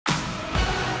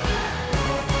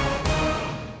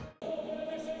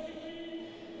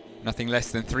Nothing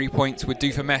less than 3 points would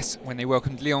do for Metz when they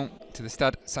welcomed Lyon to the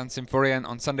Stade SAINT-SYMPHORIEN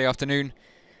on Sunday afternoon.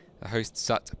 The hosts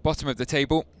sat bottom of the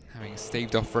table, having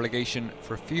staved off relegation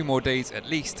for a few more days at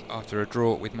least after a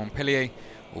draw with Montpellier,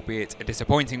 albeit a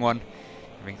disappointing one,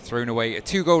 having thrown away a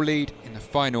 2-goal lead in the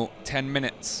final 10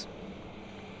 minutes.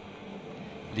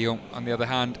 Lyon, on the other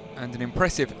hand, earned an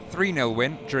impressive 3-0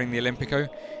 win during the Olympique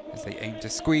as they aimed to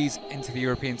squeeze into the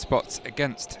European spots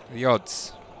against the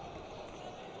odds.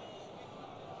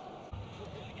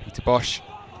 Peter Bosch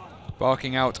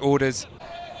barking out orders,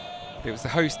 but it was the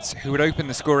hosts who would open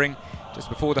the scoring just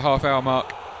before the half-hour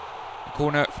mark. A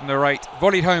corner from the right,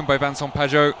 volleyed home by Vincent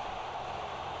PAJOT.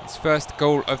 His first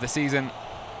goal of the season.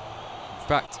 In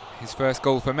fact, his first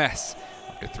goal for Metz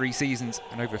after 3 seasons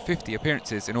and over 50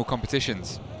 appearances in all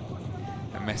competitions.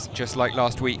 And Metz, just like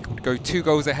last week, would go 2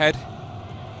 goals ahead,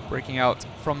 breaking out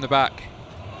from the back.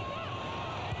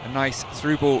 A nice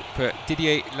through ball for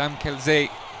Didier LAMKEL,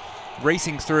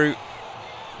 racing through,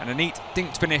 and a neat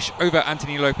dinked finish over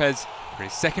Anthony Lopez for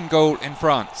his 2nd goal in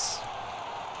France.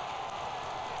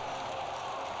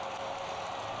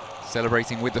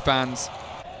 Celebrating with the fans,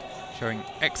 showing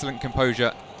excellent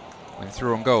composure when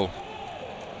through on goal.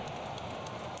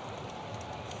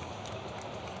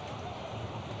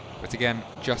 But again,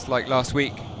 just like last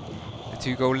week, the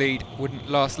 2-goal lead wouldn't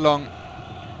last long.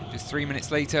 Just 3 minutes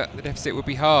later, the deficit would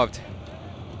be halved.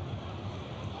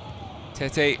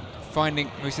 Tete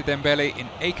finding Moussa DEMBELE in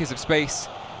acres of space,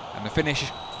 and the finish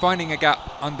finding a gap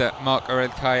under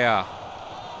Marc-Aurèle.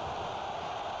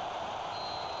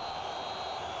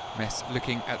 Metz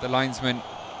looking at the linesman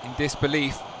in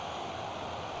disbelief,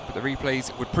 but the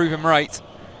replays would prove him right.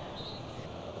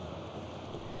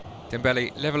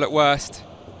 DEMBELE level at worst,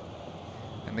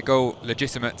 and the goal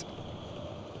legitimate.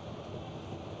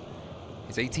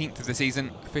 His 18th of the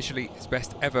season, officially his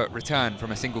best ever return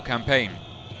from a single campaign.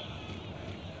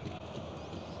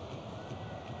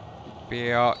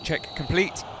 VAR check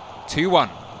complete, 2-1.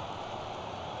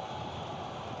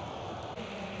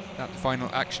 That the final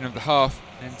action of the half,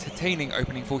 an entertaining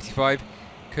opening 45.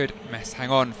 Could Metz hang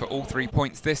on for all 3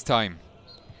 points this time?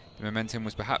 The momentum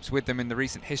was perhaps with them in the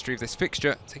recent history of this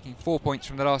fixture, taking 4 points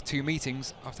from the last 2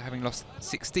 meetings after having lost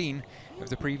 16 of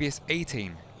the previous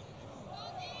 18.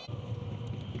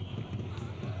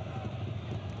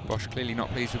 Bosch clearly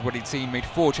not pleased with what he'd seen, made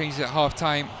 4 changes at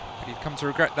half-time, but he'd come to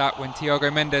regret that when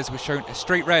Thiago MENDES was shown a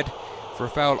straight red for a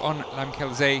foul on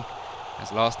LAMKEL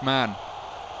as last man.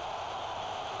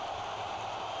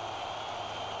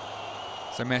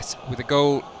 So Metz with a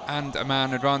goal and a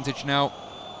man advantage now.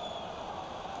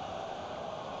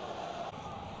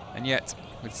 And yet,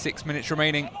 with 6 minutes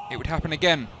remaining, it would happen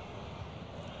again.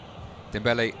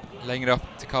 DEMBELE laying it off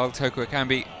to Karl Toko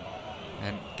Ekambi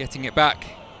and getting it back.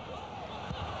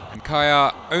 And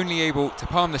Kaya only able to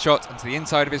palm the shot onto the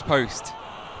inside of his post.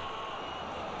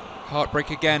 Heartbreak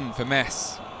again for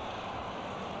Metz.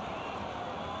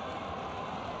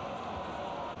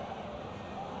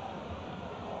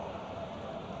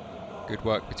 Good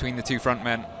work between the 2 front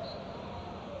men.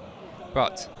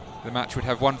 But the match would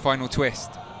have one final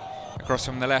twist. Across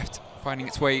from the left, finding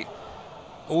its way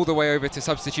all the way over to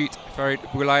substitute Farid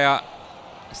BOULAYA.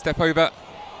 A step over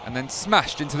and then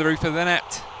smashed into the roof of the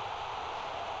net.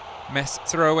 Metz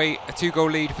throw away a 2-goal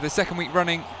lead for the 2nd week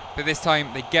running, but this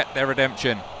time they get their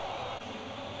redemption.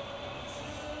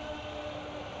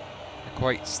 A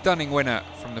quite stunning winner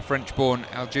from the French-born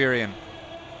Algerian.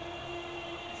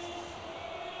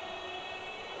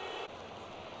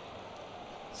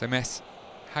 So Metz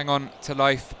hang on to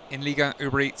life in Ligue 1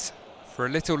 Uber Eats for a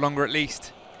little longer at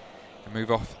least, and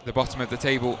move off the bottom of the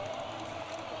table.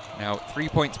 Now 3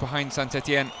 points behind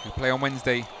Saint-Etienne, who play on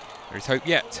Wednesday. There is hope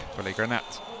yet for Les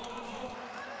Grenats.